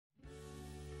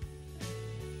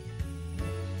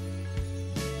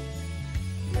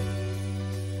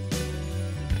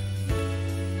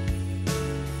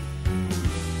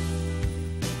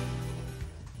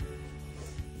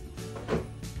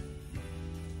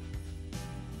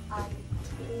How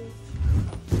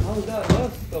is that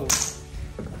us though?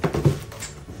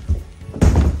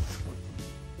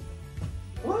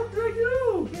 What did I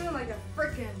do? Feeling like a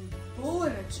freaking bull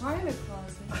in a china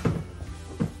closet.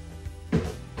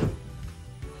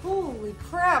 Holy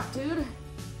crap, dude.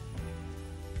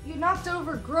 You knocked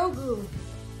over Grogu.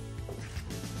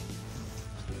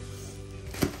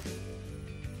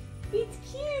 It's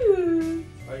cute.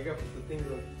 Oh, you got the things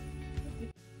on.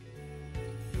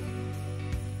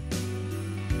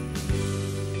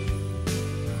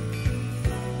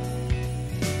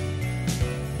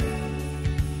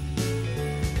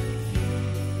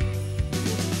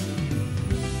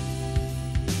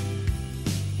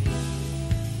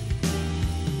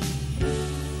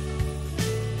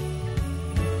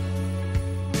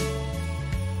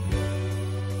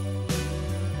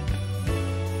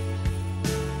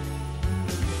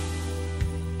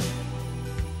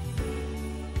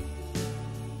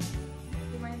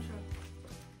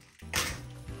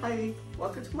 Hi,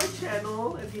 welcome to my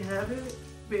channel. If you haven't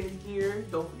been here,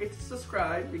 don't forget to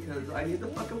subscribe because I need the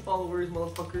fucking followers,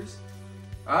 motherfuckers.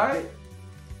 Alright?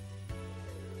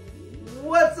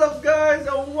 What's up, guys,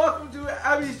 and welcome to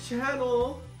Abby's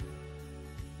channel.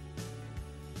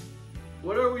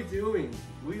 What are we doing?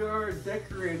 We are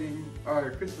decorating our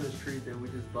Christmas tree that we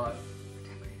just bought.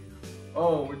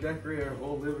 Oh, we're decorating our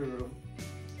whole living room.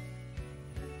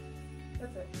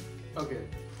 That's it. Okay,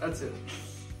 that's it.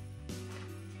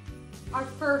 Our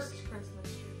first Christmas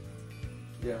tree.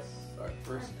 Yes, our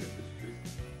first Christmas tree.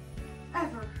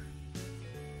 Ever.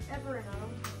 Ever in our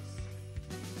own house.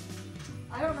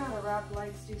 I don't know how to wrap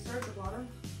lights. Do you start at the bottom?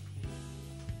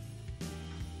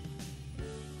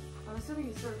 I'm assuming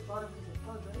you start at the bottom because it's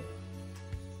plugged, right?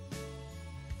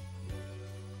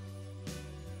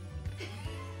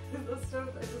 The stove,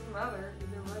 it doesn't matter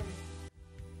either way.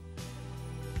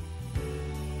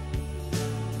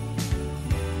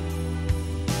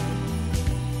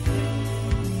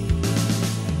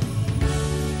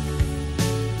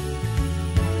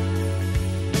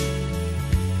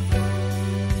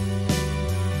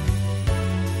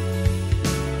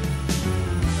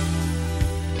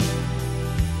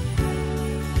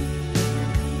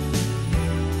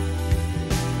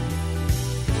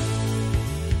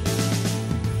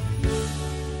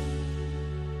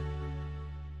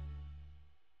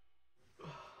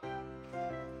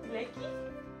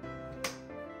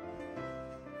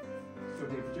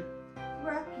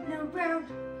 Rocking around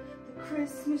the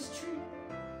Christmas tree.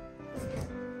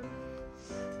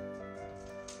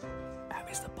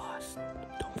 Abby's the boss.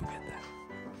 Don't forget that.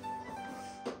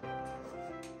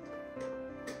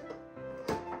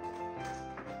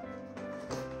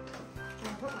 I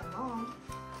put my mom.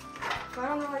 But I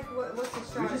don't know, like, what's the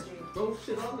strategy? Just throw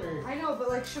shit on there. I know, but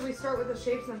like, should we start with the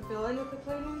shapes and fill in with the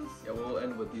plain ones? Yeah, we'll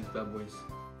end with these bad boys.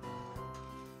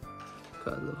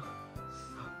 Got a little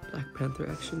Black Panther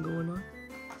action going on.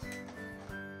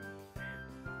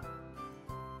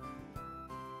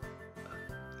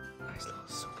 Nice little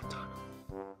Sukatano.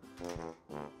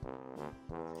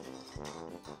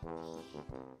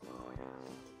 Oh yeah.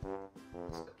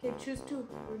 Okay, choose two.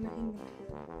 We're gonna hang them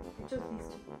together. Just these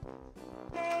two.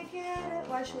 Hey, get it.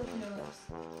 Why should we look at those?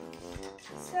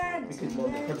 Because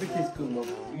mom, the perfect is good, mom.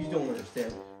 You don't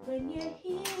understand. When you're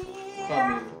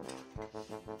here,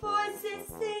 voices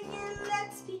singing,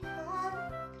 let's be high.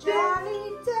 Johnny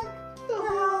deck the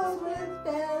halls with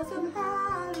bells of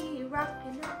holly,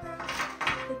 rocking around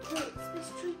the Christmas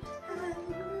tree and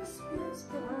the Christmas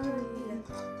party.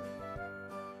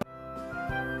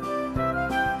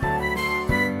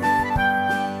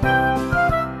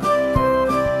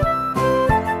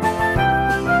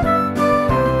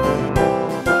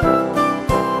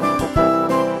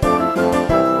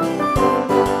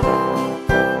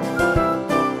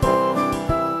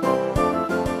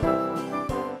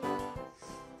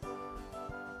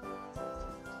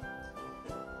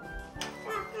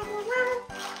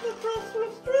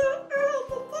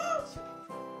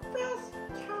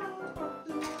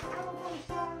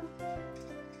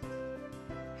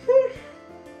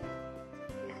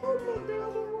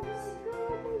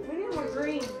 We need more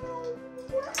green.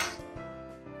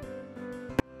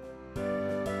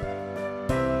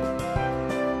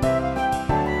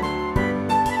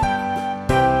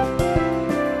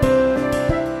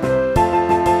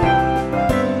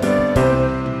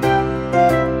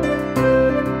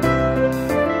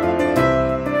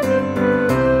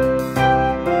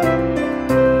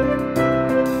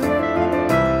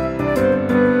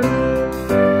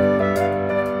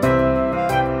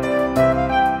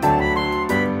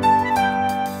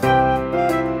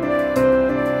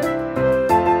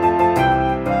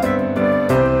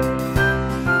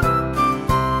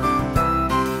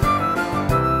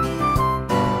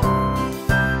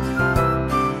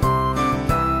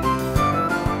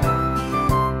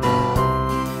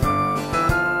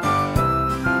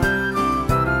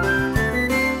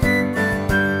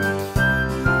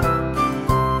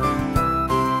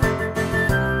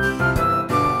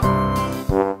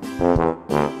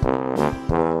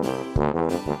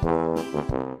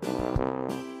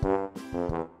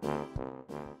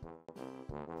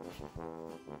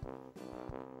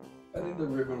 I think the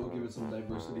ribbon will give it some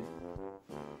diversity.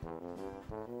 Do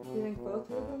you think both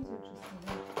ribbons or just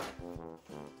one?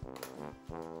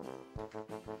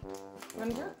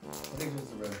 One group? I think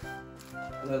just the red.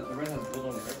 The red has gold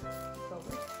on it, right?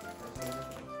 Silver.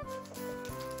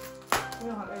 We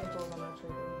don't have any gold on our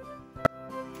tree.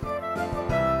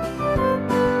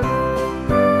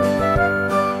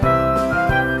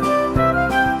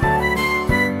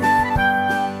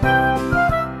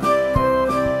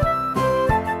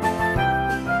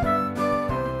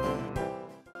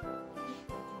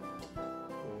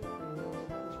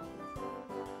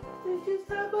 Just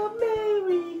have a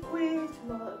Merry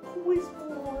Christmas,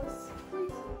 Christmas,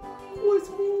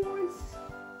 Christmas.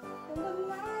 And the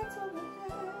lights on the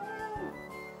ground,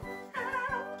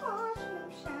 I'll watch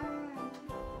them shine.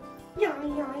 Yeah,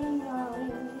 yeah, yeah.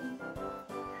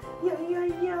 Yeah, yeah,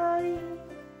 yeah.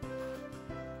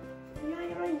 Yeah,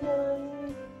 yeah, yeah.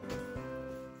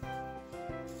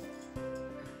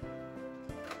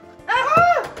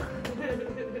 Ah!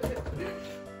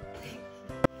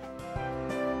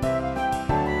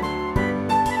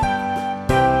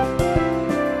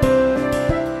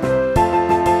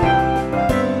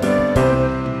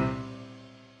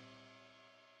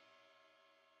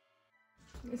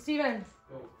 Steven,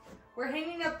 Go. we're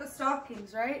hanging up the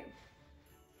stockings, right?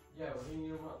 Yeah, we're hanging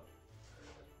them up.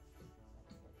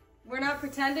 We're not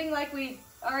pretending like we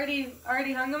already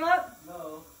hung them up?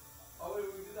 No. Why would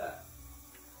we do that?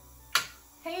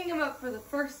 Hanging them up for the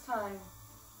first time.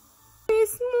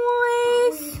 Christmas.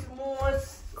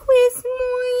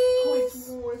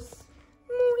 Christmas.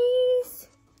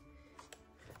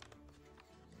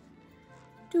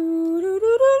 Do do do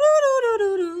do do do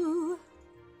do do.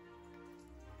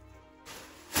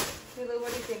 Lulu,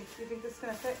 what do you think? Do you think this is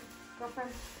gonna fit,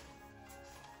 girlfriend?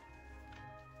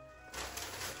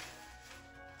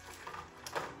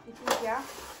 You think yeah?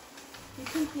 You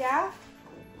think yeah?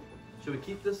 Should we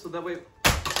keep this so that way?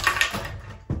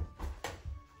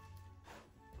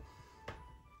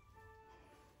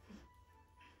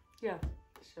 Yeah,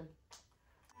 sure.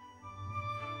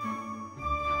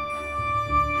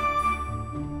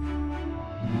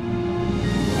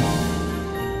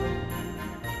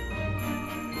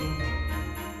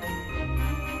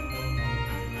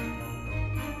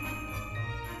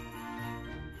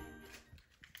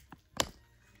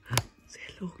 Say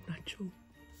hello, Nacho.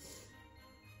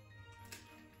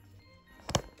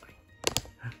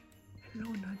 Hello,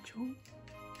 Nacho.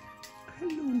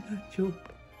 Hello, Nacho.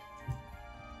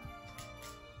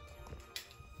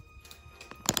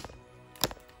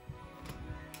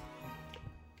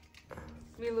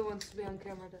 Mila wants to be on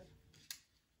camera,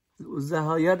 Dad. Was that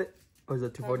how you had it? Or is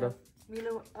that too far down?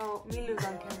 Milu's on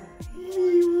camera.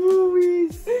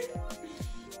 Movies.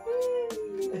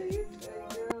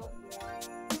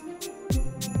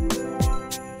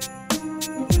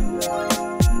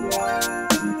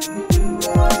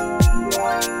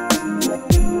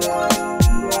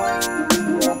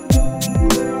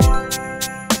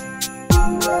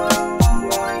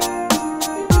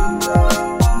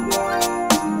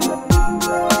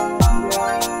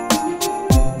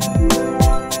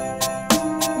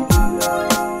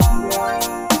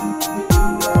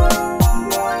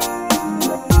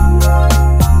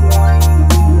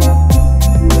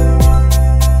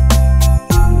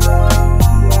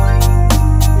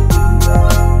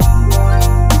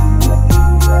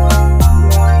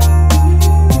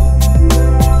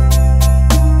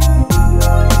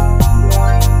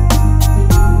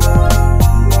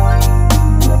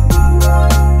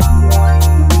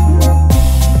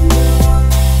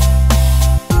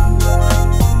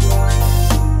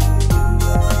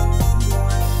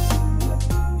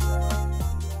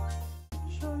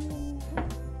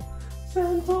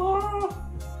 Santa!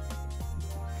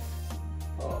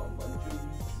 Oh, my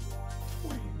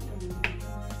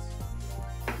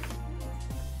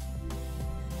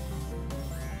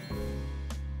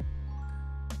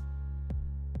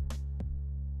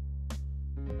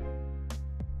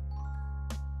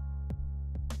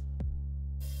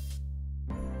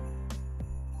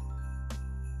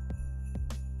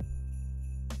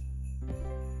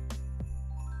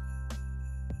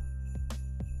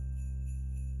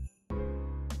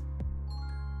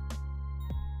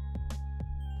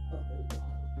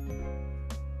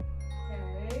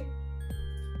Okay.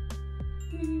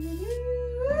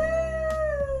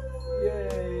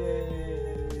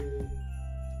 Yay!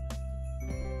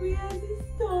 We have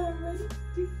this star ready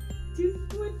to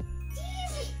put.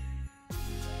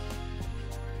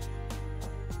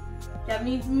 That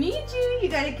means meet you. You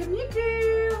gotta come here,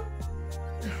 girl.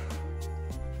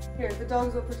 Here, the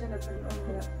dogs will pretend to put it on the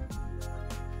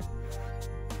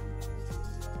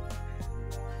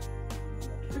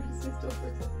Sit still for a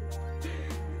second.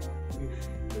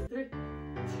 3.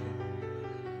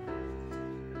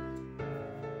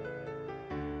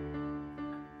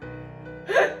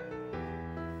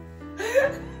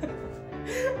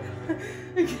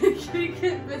 Can you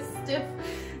get Miss Stiff?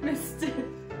 Miss Stiff.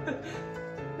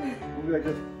 We'll be like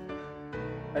this.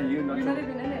 Are you not? You're not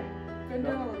even in it. Bend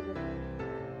down a little bit.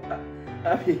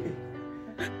 Abby.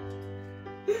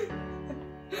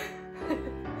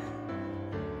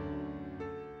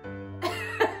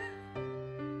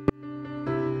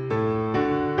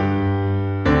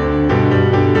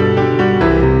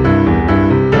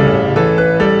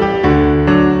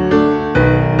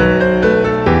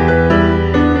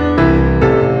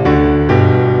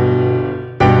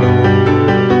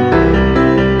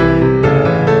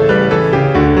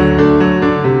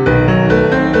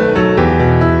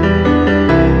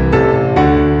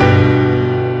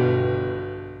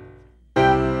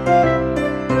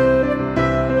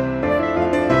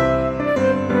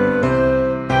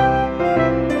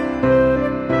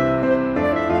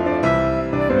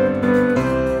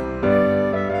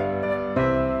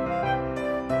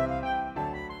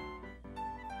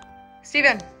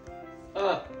 Steven,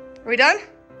 are we done?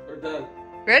 We're done.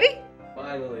 Ready?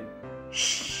 Finally.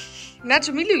 Shh.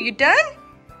 Nacho Milu, you done?